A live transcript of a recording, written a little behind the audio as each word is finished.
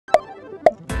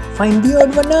Find the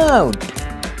odd one out.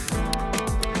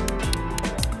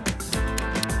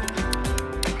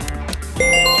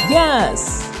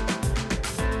 Yes.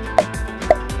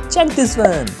 Check this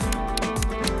one.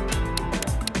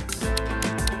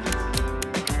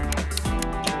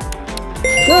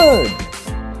 Good.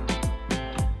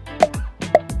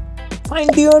 Find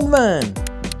the odd one.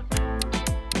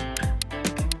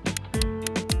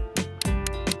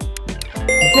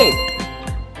 Great.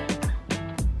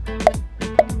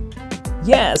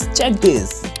 Yes, check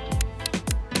this.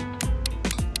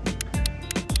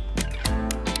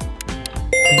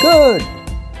 Good.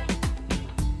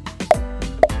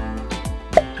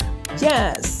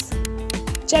 Yes.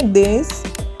 Check this.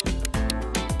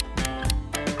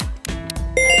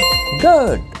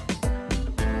 Good.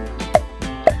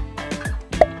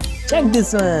 Check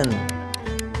this one.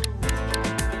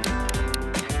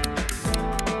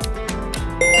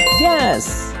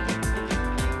 Yes.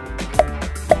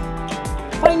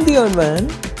 Find the odd one.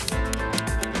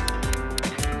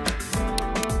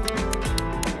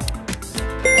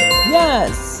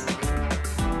 Yes.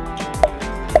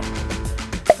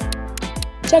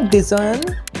 Check this one.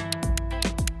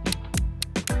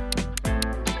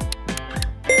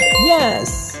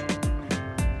 Yes.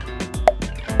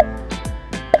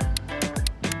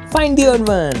 Find the odd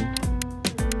one.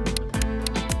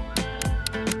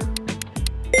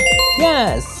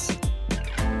 Yes.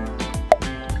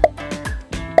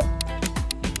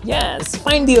 Yes,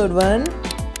 find the odd one.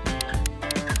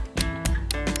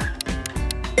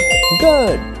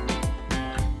 Good.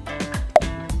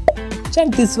 Check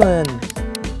this one.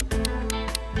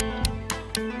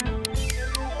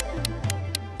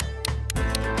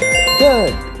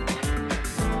 Good.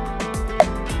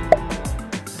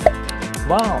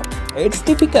 Wow, it's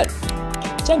difficult.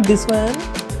 Check this one.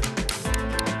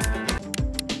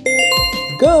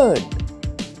 Good.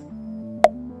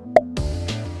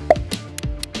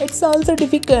 It's also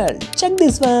difficult. Check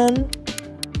this one.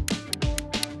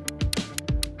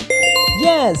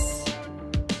 Yes.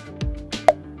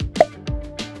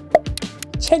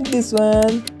 Check this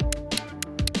one.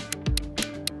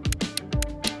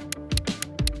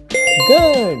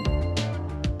 Good.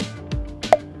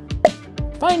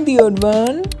 Find the odd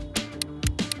one.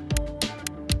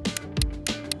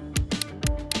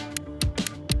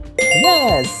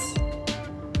 Yes.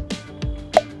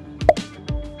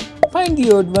 Find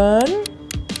the odd one.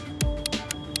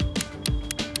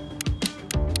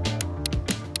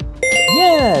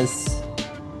 Yes.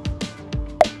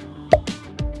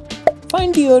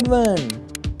 Find the odd one.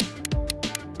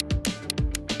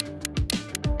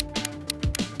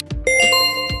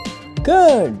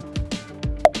 Good.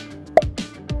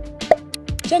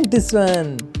 Check this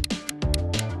one.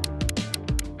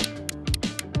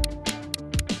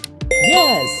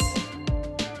 Yes.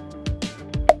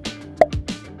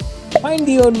 Find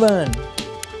the odd one.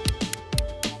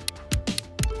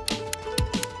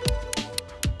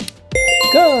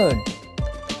 Good.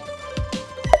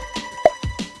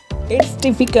 It's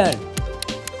difficult.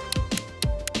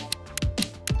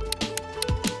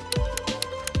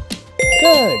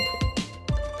 Good.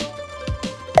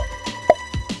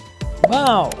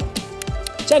 Wow.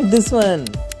 Check this one.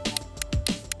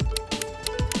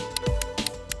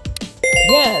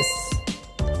 Yes.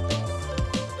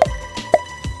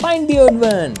 Find the odd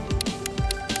one.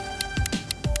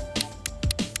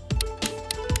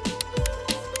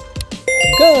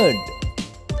 Good.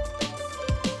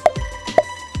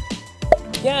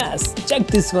 Yes, check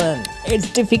this one.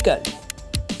 It's difficult.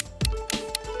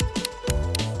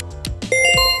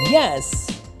 Yes.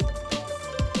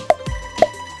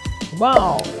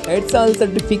 Wow, it's also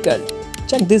difficult.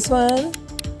 Check this one.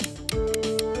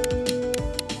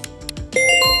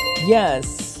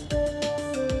 Yes.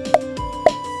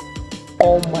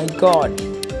 Oh my god.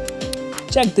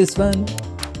 Check this one.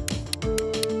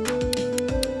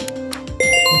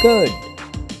 Good.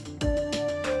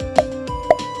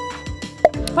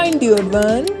 Find the odd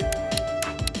one.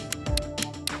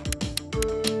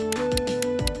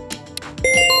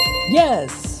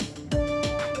 Yes.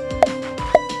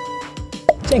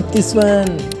 Check this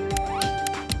one.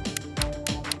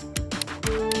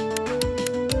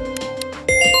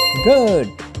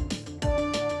 Good.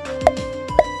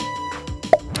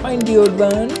 Find the odd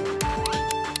one.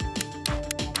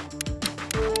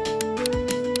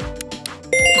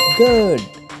 Good.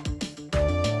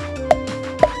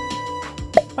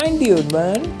 Find the odd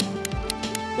one.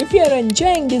 If you are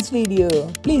enjoying this video,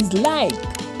 please like.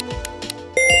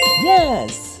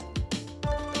 Yes.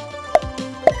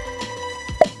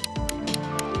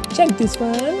 Check this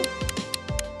one.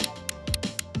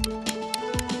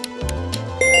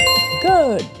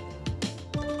 Good.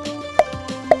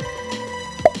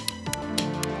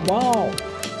 Wow!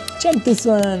 Check this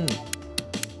one.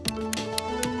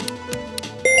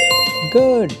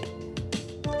 Good.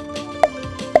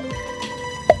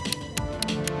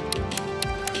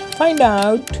 Find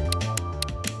out.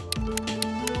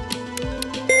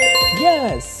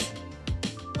 Yes.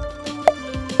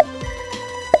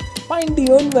 Find the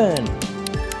old one.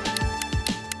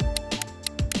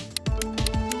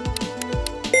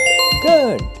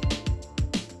 Good.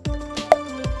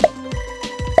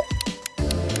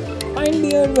 Find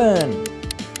the old one.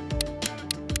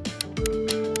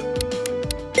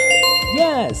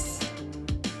 Yes.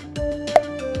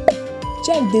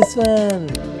 Check this one.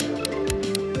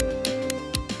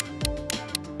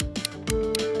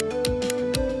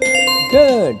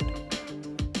 Good.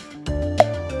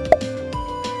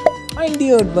 Find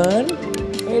the odd one.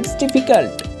 It's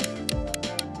difficult.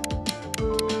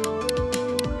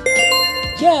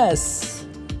 Yes.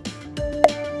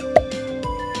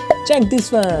 Check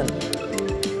this one.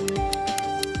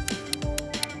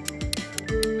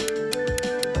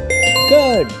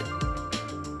 Good.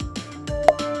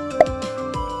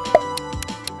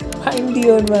 Find the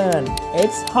odd one.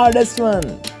 It's hardest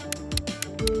one.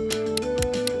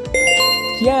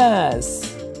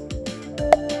 Yes.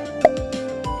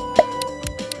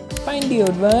 Find the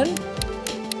odd one.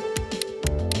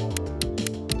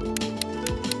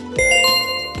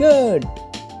 Good.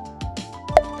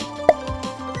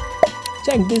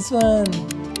 Check this one.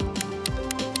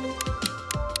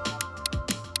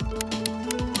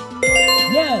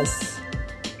 Yes.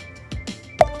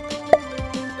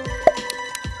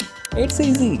 It's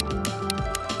easy.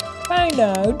 Find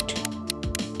out.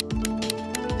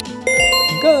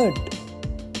 Good.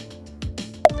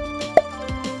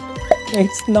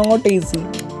 It's not easy.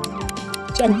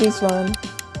 Check this one.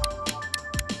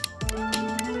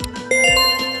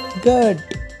 Good.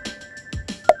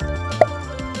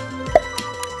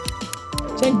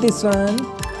 Check this one.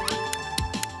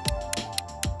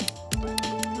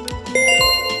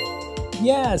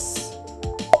 Yes.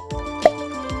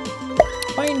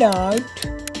 Find out.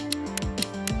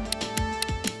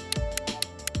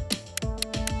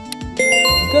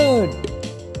 Good.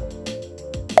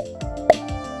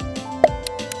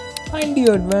 Find the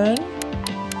odd one.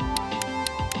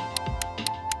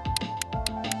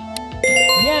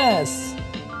 Yes.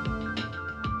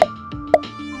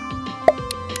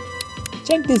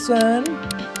 Check this one.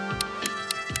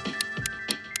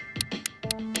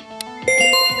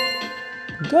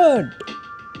 Good.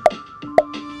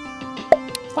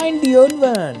 Find the odd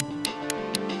one.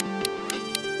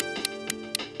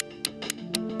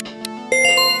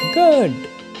 Good.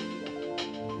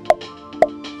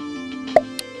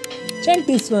 Check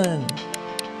this one.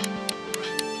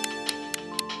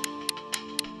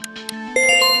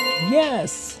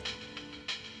 Yes.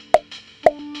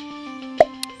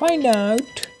 Find out.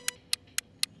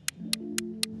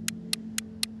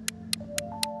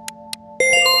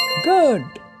 Good.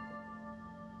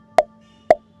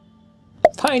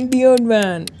 Find the odd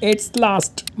one. It's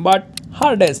last but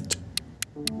hardest.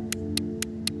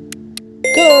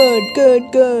 Good,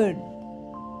 good, good.